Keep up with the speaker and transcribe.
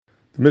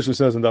Mishnah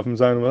says in Daf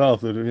Zayin Alf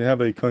that if you have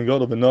a kohen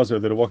gadol of a Nazir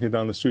that are walking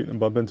down the street and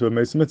bump into a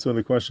meis mitzvah,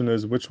 the question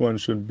is which one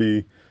should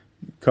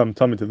come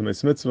tummy to the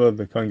meis mitzvah,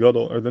 the kohen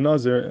gadol or the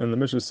Nazir? And the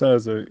Mishnah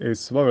says a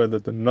svara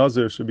that the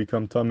Nazir should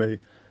become tummy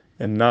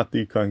and not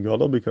the kohen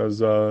gadol,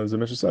 because as the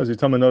Mishnah says,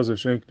 Yitama Nazir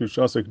shein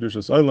kedushas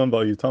kedushas olam,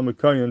 but Yitama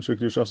kohen shein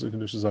kedushas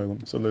kedushas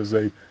olam. So there's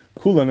a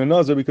kula in a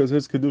Nazir because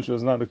his kedusha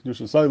is not a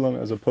kedushas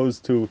olam, as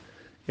opposed to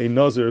a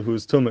Nazir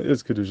whose tumah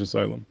is kedushas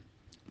olam.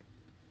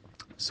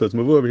 So it's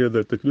moved over here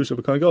that the kedusha of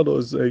a kohen gadol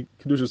is a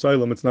kedushas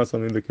olam. It's not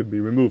something that could be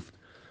removed.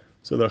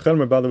 So the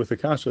Harmeb bothered with the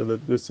kasha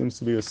that this seems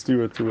to be a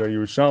stira to a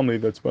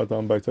Yerushalmi that's brought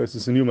down by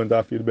Taisus and Yuma and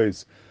Daf Yud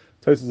Beis.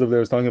 Taisus over there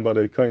is talking about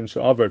a kohen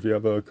she'avar. If you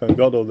have a kohen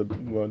gadol that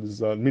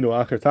was minu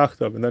acher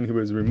tachtav, and then he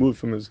was removed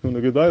from his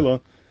kuna gedayla,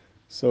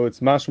 so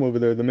it's mashma over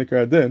there the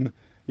mikra adin.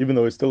 Even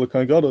though he's still a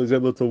kohen gadol, he's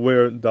able to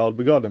wear dal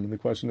begadim. And the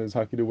question is,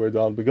 how can you wear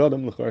dal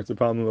begadim? L'char, it's a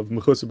problem of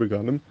mechusa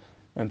begadim.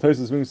 And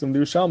Taisus brings from the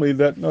Yerushalmi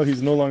that no,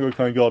 he's no longer a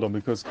kohen gadol,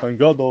 because kohen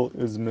gadol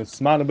is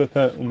mismana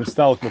bepeh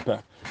u'mistalik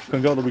bepeh.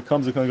 Kohen gadol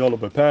becomes a kohen gadol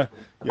bepeh.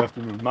 You have to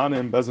mamana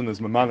him, bezin is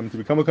mamana to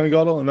become a kohen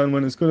gadol, and then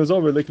when his kuna is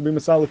over, they can be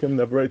misalik him.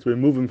 They have a right to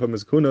remove him from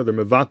his kuna. They're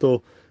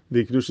mevatel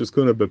the kedushas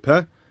kuna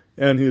bepeh,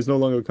 and he is no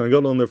longer a kohen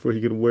gadol, and therefore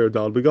he can wear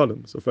dal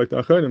begadim. So, in fact,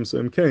 acharim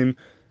so came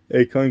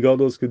a kohen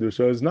gadol's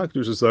kedusha is not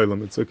kedushas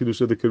olam. It's a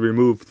kedusha that could be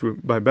removed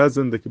by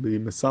bezin. They could be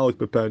misalik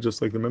bepeh,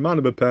 just like the mamana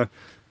bepeh.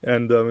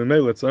 And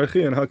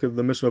and how could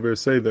the Mishnah over here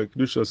say that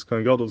kedushas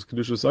kohen gadol is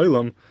kedushas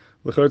olam?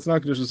 L'char, it's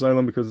not kedushas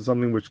olam because it's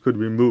something which could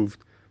be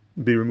removed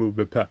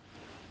bepeh.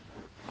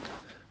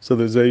 So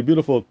there's a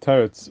beautiful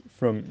teretz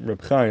from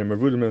Reb Chaim.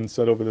 Rudderman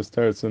said over this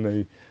teretz in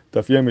a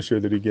daf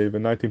yomi that he gave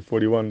in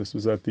 1941. This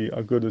was at the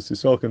Agudas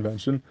Yisrael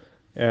convention,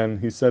 and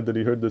he said that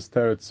he heard this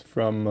teretz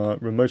from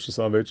Reb Moshe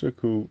Sololoveychek,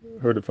 who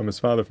heard it from his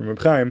father, from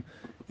Reb Chaim.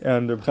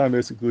 And Reb Chaim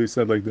basically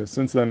said like this.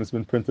 Since then, it's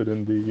been printed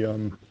in the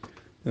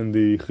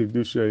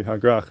Bחידושי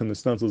Hagrach and the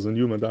stencils in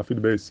Yuma Daf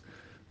Yud Beis.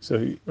 So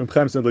Reb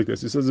Chaim said like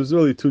this. He says there's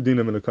really two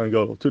dinim in the kohen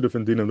gadol, two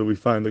different dinim that we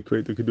find that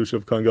create the kedusha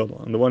of kohen gadol.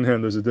 On the one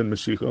hand, there's a din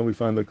meshicha. We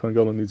find that kohen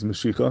gadol needs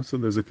meshicha, so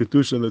there's a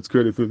kedusha that's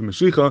created through the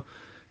meshicha.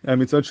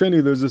 And mitzad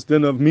sheni, there's this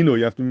din of minu.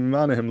 You have to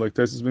mimana him, like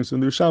Taisus brings from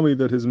the Yerushalmi,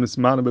 that his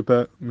mismana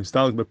bepeh,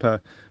 mistalik bepeh,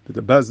 that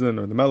the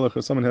bezdin or the melech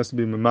or someone has to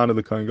be mimana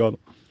the kohen gadol.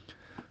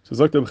 So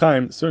Zok Reb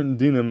Chaim, certain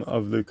dinim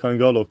of the kohen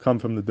gadol come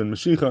from the din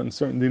meshicha, and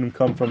certain dinim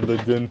come from the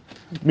din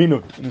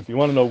minu. And if you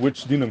want to know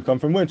which dinim come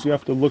from which, you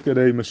have to look at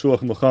a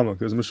meshuach melchama,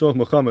 because meshuach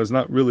melchama is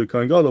not really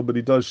kohen gadol, but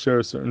he does share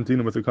a certain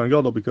dinim with the kohen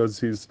gadol because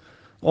he's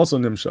also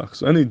nimshach.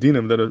 So any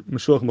dinim that a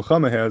meshuach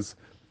melchama has,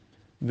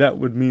 that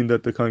would mean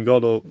that the kohen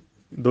gadol,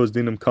 those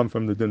dinim come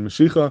from the din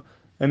meshicha.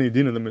 Any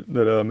dinim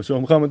that a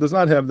meshuach melchama does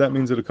not have, that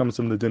means that it comes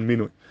from the din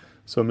minu.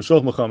 So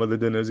Meshuach Melchama, the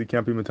din is he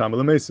can't be Matama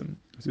l'Mesim.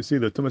 As you see,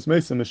 the Tumas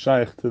Mesim is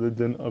shaykh to the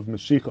din of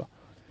Meshicha.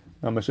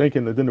 Now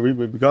Mashenkin, the din of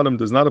Riba Begadim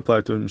does not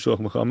apply to Meshuach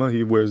Melchama.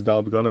 He wears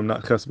Dal Begadim,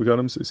 not Ches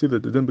Begadim. So you see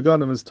that the din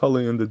Begadim is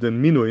totally in the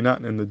din Minui,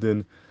 not in the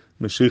din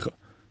Meshicha.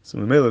 So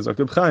Memela Zok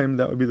Reb Chaim,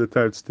 that would be the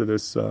teretz to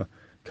this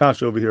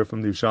kash over here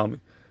from the Yerushalmi.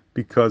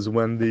 Because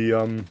when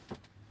the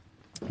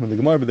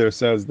Gemara over there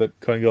says that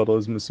kohen gadol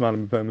is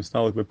misman bepeh,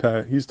 mistalik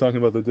bepeh, he's talking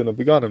about the din of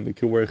begadim. They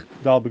could wear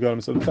dal begadim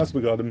instead of ches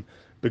begadim.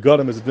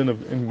 Begadim is a din of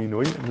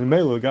minui, and the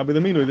melo gabi the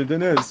minui. The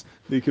din is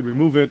that you could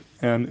remove it,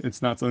 and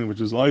it's not something which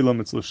is la'ilam,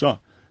 it's l'shah.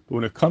 But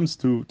when it comes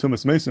to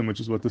tumas mason,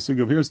 which is what the sig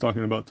over here is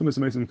talking about, tumas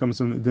mason comes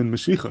from the din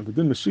meshicha. The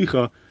din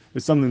meshicha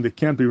is something that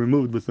can't be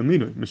removed with the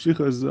minui.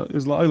 Meshicha is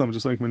la'ilam,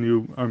 just like when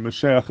you are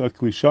mesheach a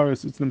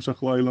klisharis, it's nimshach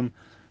la'ilam.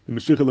 The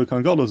meshicha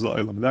l'kohen gadol is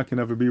la'ilam. That can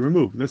never be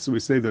removed. This is we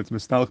say that it's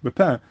mistalik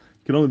bepeh.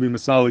 It can only be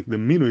misalik the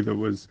minui that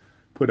was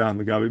put on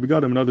legabe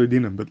begadim and other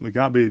dinim, but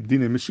legabe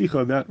dinim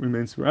meshicha, that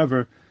remains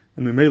forever.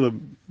 And the mela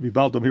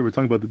vibaltom here we're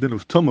talking about the din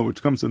of tumah,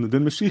 which comes in the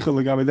din meshicha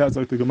legabe. That's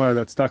like the Gemara,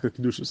 that's taka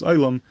kedushas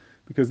olam,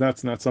 because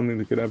that's not something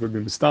that could ever be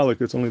mistalik.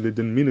 It's only the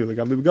din minui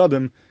legabe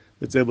begadim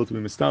that's able to be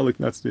mistalik.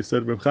 That's the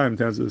said Reb Chaim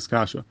to answer this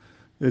kasha.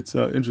 It's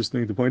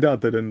interesting to point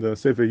out that in the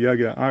Sefer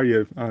Yaga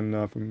Aryeh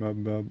from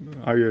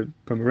Aryeh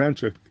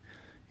Pomeranchik,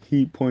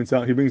 he points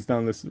out, he brings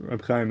down this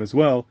Reb Chaim as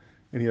well.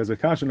 And he has a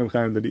kasha of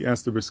Chaim that he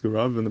asked the Brisker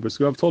Rav, and the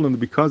Brisker Rav told him that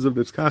because of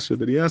this kasha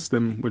that he asked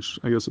him, which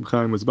I guess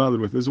Chaim was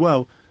bothered with as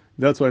well,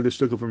 that's why the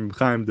shtickle from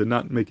Chaim did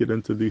not make it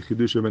into the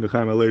Chidush of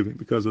Chaim HaLevi,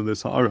 because of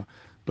this ha'ara.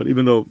 But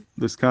even though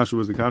this kasha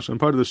was a kasha and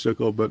part of the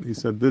shtickle, but he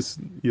said this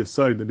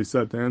yesod that he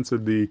said to answer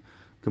the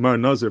Gemara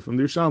Nazir from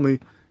the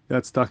Yerushalmi,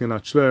 that's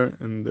takenat shver,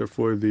 and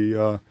therefore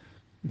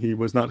he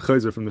was not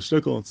chayzer from the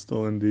shtickle. It's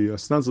still in the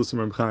stencils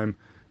from Chaim,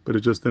 but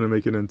it just didn't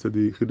make it into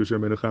the Chidush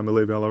of Chaim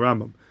HaLevi al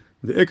Rambam.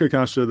 The Iker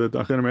Kasha that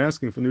the Acharim are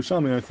asking from the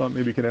Yerushalmi, I thought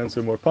maybe you could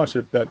answer more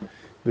pashut, that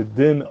the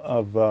din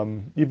of,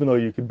 even though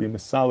you could be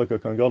misalik or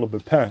kohen gadol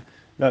bepeh,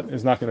 that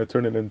is not going to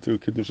turn it into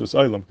kedushas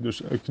olam,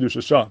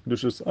 kedushas shah.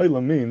 Kedushas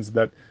olam means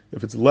that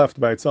if it's left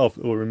by itself,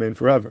 it will remain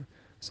forever.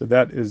 So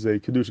that is a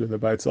kedusha that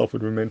by itself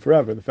would remain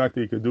forever. The fact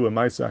that you could do a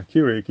ma'isa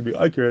akira, it could be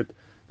accurate,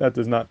 that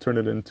does not turn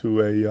it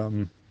into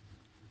a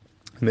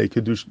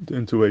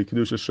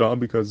kedusha shah,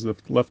 because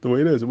if left the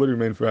way it is, it would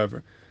remain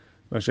forever.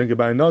 Mashenke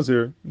by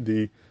Nazir,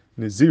 the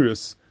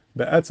Nazirus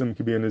be'etzem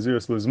could be a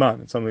Nazirus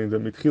Lizman. It's something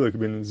that Mitchila could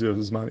be a Nazirus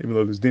Lizman, even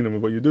though there's dinam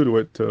of what you do to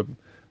it to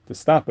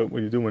stop it,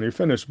 what you do when you're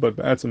finished. But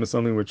be'etzem is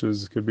something which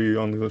could be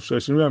only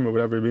L'Sheshin Rem or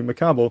whatever, be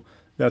Makabel.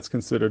 That's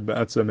considered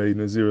be'etzem a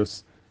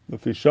Nazirus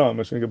L'Fisham,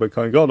 which by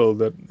Kohen Gadol,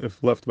 that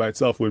if left by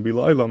itself would be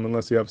La'ilam,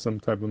 unless you have some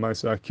type of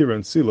Ma'aser Akira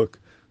and Siluk,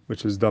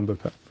 which is done by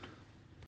Peh.